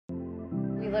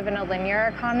live in a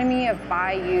linear economy of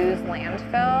buy, use,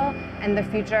 landfill, and the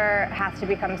future has to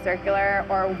become circular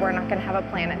or we're not going to have a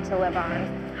planet to live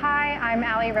on. Hi, I'm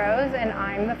Ali Rose and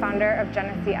I'm the founder of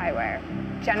Genusee Eyewear.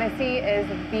 Genusee is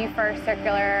the first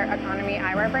circular economy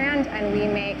eyewear brand, and we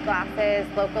make glasses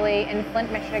locally in Flint,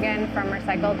 Michigan from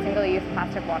recycled single-use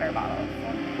plastic water bottles.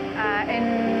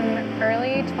 In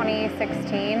early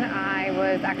 2016, I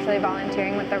was actually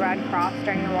volunteering with the Red Cross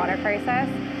during the water crisis.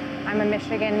 I'm a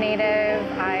Michigan native.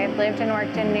 I lived and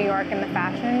worked in New York in the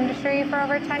fashion industry for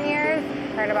over 10 years.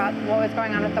 Heard about what was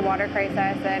going on with the water crisis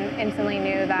and instantly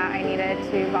knew that I needed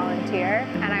to volunteer.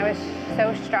 And I was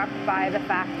so struck by the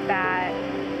fact that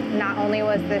not only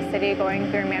was the city going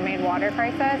through a man-made water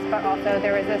crisis, but also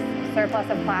there was this surplus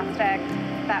of plastic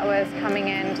that was coming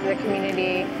into the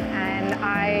community. And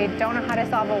I don't know how to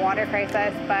solve a water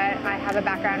crisis, but I have a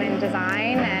background in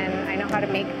design and I know how to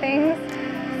make things.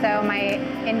 So my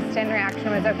instant reaction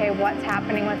was, okay, what's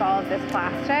happening with all of this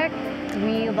plastic?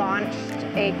 We launched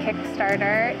a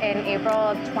Kickstarter in April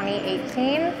of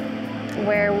 2018,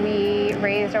 where we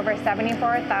raised over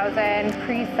 $74,000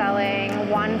 pre-selling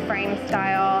one frame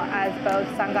style as both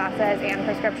sunglasses and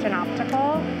prescription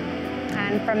optical.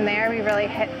 And from there, we really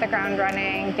hit the ground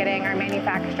running, getting our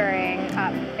manufacturing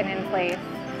up and in place.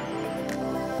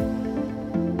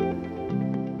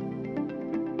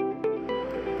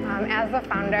 As the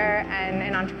founder and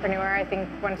an entrepreneur, I think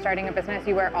when starting a business,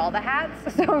 you wear all the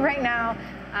hats. So right now,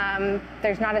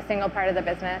 there's not a single part of the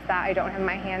business that I don't have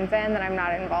my hands in, that I'm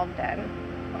not involved in.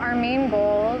 Our main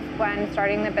goals when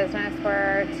starting the business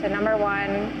were to, number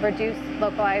one, reduce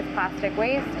localized plastic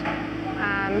waste,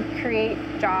 create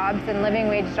jobs and living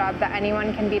wage jobs that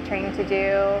anyone can be trained to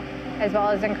do, as well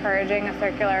as encouraging a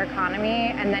circular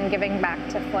economy and then giving back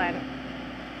to Flint.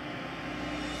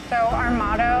 So our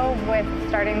motto with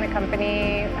starting the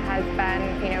company has been,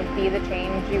 be the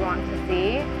change you want to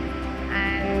see.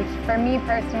 And for me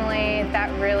personally, that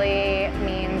really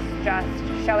means just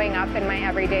showing up in my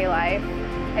everyday life.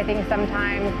 I think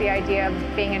sometimes the idea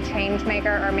of being a change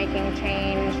maker or making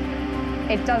change,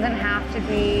 it doesn't have to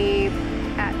be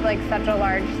at such a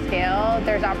large scale.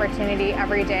 There's opportunity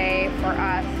every day for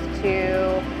us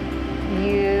to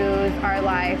use our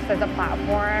lives as a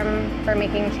platform for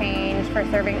making change, for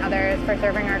serving others, for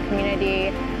serving our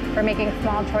community, for making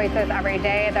small choices every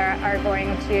day that are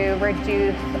going to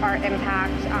reduce our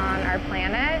impact on our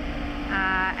planet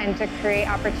and to create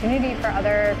opportunity for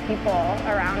other people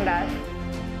around us.